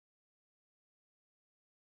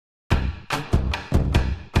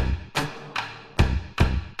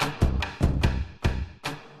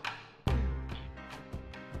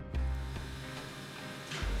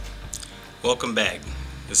Welcome back.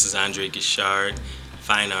 This is Andre Guichard,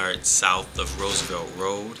 Fine Arts south of Roosevelt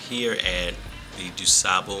Road, here at the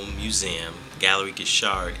DuSable Museum, Gallery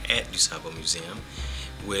Guichard at DuSable Museum,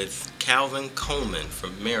 with Calvin Coleman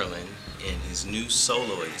from Maryland in his new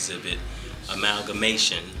solo exhibit,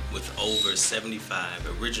 Amalgamation, with over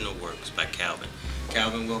 75 original works by Calvin.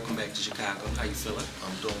 Calvin, welcome back to Chicago. How you feeling?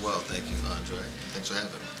 I'm doing well, thank you, Andre. Thanks for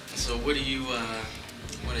having me. So what do you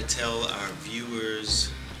want to tell our viewers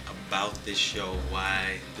about this show,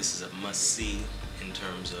 why this is a must-see in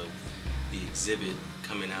terms of the exhibit,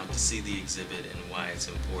 coming out to see the exhibit, and why it's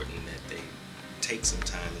important that they take some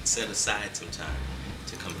time and set aside some time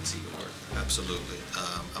to come and see your work? Absolutely.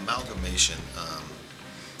 Amalgamation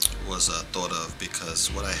was thought of because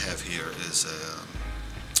what I have here is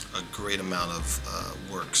a great amount of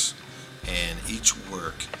works, and each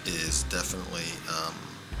work is definitely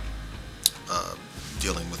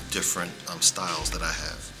dealing with different styles that I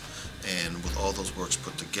have. And with all those works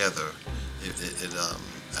put together, it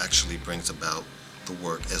actually brings about the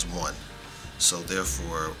work as one. So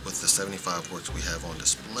therefore, with the 75 works we have on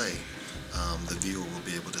display, the viewer will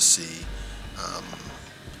be able to see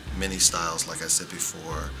many styles, like I said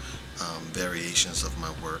before, variations of my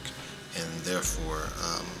work, and therefore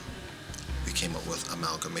we came up with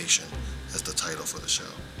Amalgamation as the title for the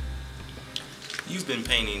show. You've been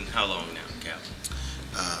painting how long now, Calvin?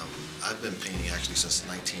 I've been painting actually since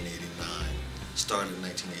 1989. Started in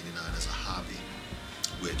 1989 as a hobby,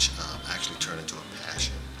 which actually turned into a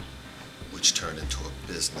passion, which turned into a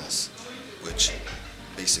business, which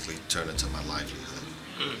basically turned into my livelihood.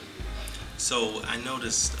 So I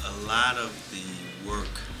noticed a lot of the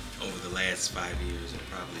work over the last 5 years and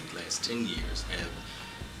probably the last 10 years have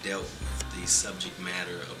dealt with the subject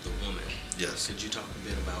matter of the woman. Yes. Could you talk a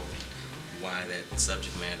bit about why that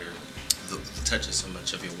subject matter touches so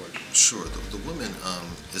much of your work? Sure. The woman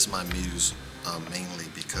is my muse mainly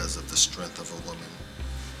because of the strength of a woman,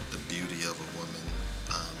 the beauty of a woman.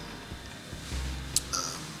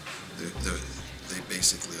 They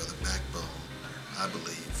basically are the backbone, I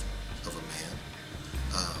believe, of a man.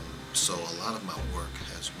 So a lot of my work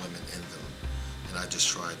has women in them, and I just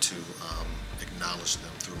try to acknowledge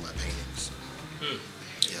them through my paintings.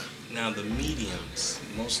 Yeah. Now the mediums,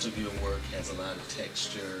 most of your work has a lot of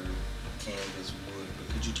texture, canvas, wood,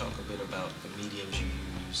 but could you talk a bit about the mediums you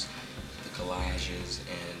use, the collages,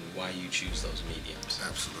 and why you choose those mediums?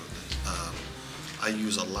 Absolutely. I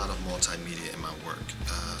use a lot of multimedia in my work.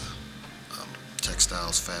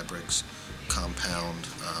 Textiles, fabrics, compounds,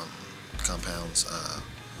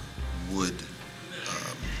 wood,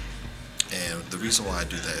 and the reason why I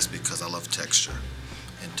do that is because I love texture,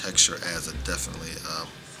 and texture adds a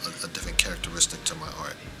different characteristic to my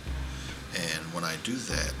art. And when I do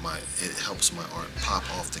that, it helps my art pop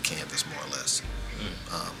off the canvas more or less.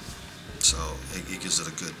 So it gives it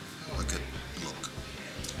a good look.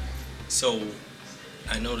 So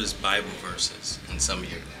I noticed Bible verses in some of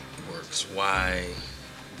your works. Why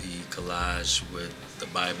the collage with the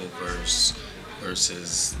Bible verse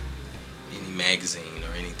versus any magazine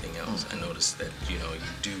or anything else? I noticed that you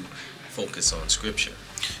do focus on scripture.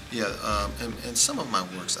 Yeah, in some of my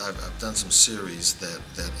works, I've done some series that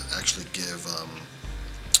actually give,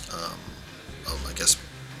 I guess,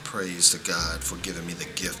 praise to God for giving me the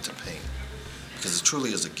gift to paint, because it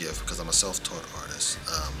truly is a gift. Because I'm a self-taught artist,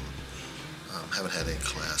 haven't had any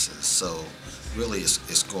classes, so really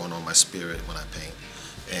it's going on my spirit when I paint,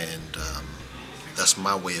 and that's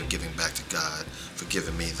my way of giving back to God for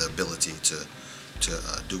giving me the ability to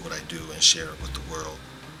do what I do and share it with the world.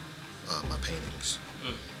 My paintings.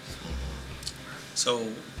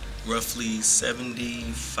 So roughly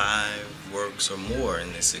 75 works or more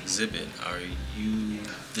in this exhibit. Are you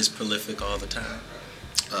this prolific all the time?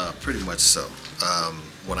 Pretty much so.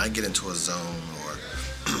 When I get into a zone or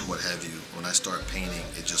what have you, when I start painting,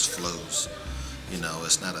 it just flows.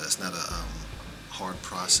 It's not a hard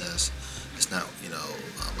process. It's not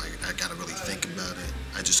I gotta really think about it.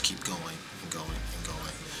 I just keep going and going and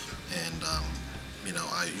going, and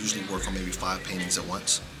I usually work on maybe 5 paintings at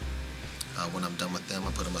once. When I'm done with them,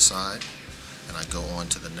 I put them aside, and I go on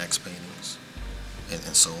to the next paintings,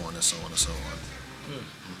 and so on and so on and so on.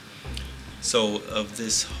 So of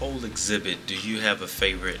this whole exhibit, do you have a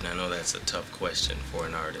favorite? And I know that's a tough question for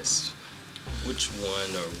an artist. Which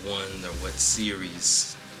one or what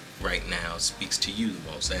series right now speaks to you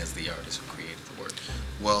the most as the artist who created the work?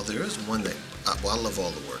 Well, there is one that, I love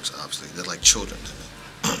all the works, obviously. They're like children to me.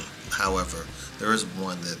 However, there is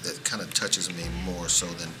one that kind of touches me more so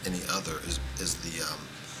than any other, is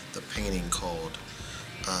the painting called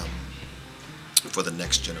For the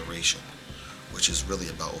Next Generation, which is really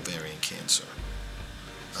about ovarian cancer.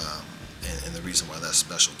 and the reason why that's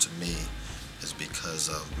special to me is because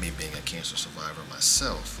of me being a cancer survivor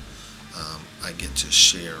myself. I get to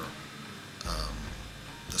share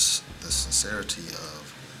the sincerity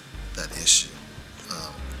of that issue,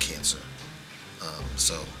 cancer.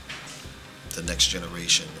 So the next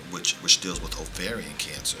generation, which deals with ovarian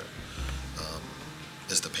cancer,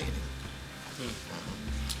 is the painting.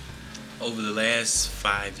 Over the last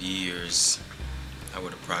 5 years, I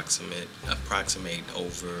would approximate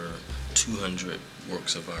over 200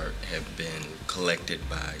 works of art have been collected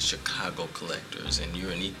by Chicago collectors, and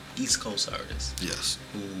you're an East Coast artist. Yes.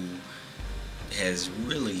 Who has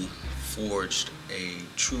really forged a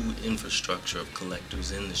true infrastructure of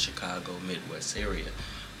collectors in the Chicago Midwest area.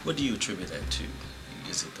 What do you attribute that to?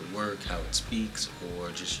 Is it the work, how it speaks, or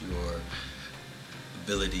just your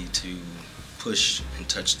ability to push and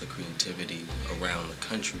touch the creativity around the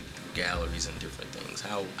country through galleries and different things?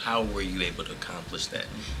 How were you able to accomplish that?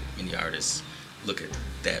 Many artists look at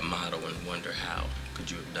that model and wonder how could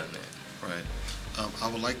you have done that? Right. I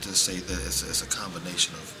would like to say that it's a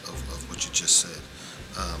combination of what you just said.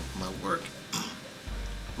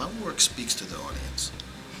 My work speaks to the audience.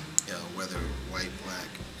 You know, whether white, black,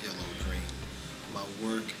 yellow, green. My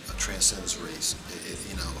work transcends race.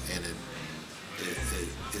 And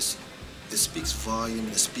it speaks volume,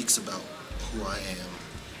 and it speaks about who I am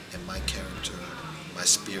and my character, my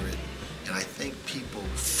spirit, and I think people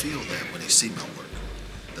feel that when they see my work.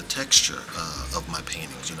 The texture of my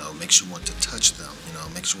paintings, makes you want to touch them,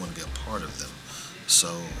 makes you want to be a part of them.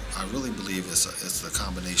 So I really believe it's the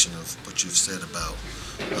combination of what you've said about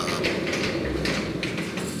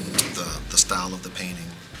the style of the painting,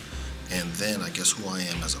 and then I guess who I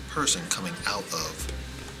am as a person coming out of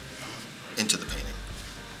into the painting.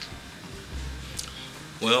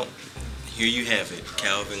 Well, here you have it,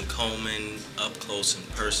 Calvin Coleman, up close and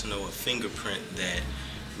personal, a fingerprint that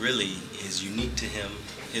really is unique to him,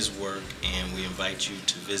 his work, and we invite you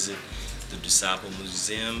to visit the DuSable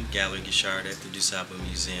Museum, Gallery Guichard at the DuSable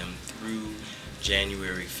Museum through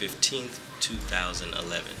January 15th,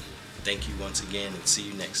 2011. Thank you once again, and see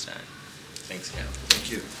you next time. Thanks, Calvin.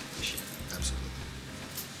 Thank you.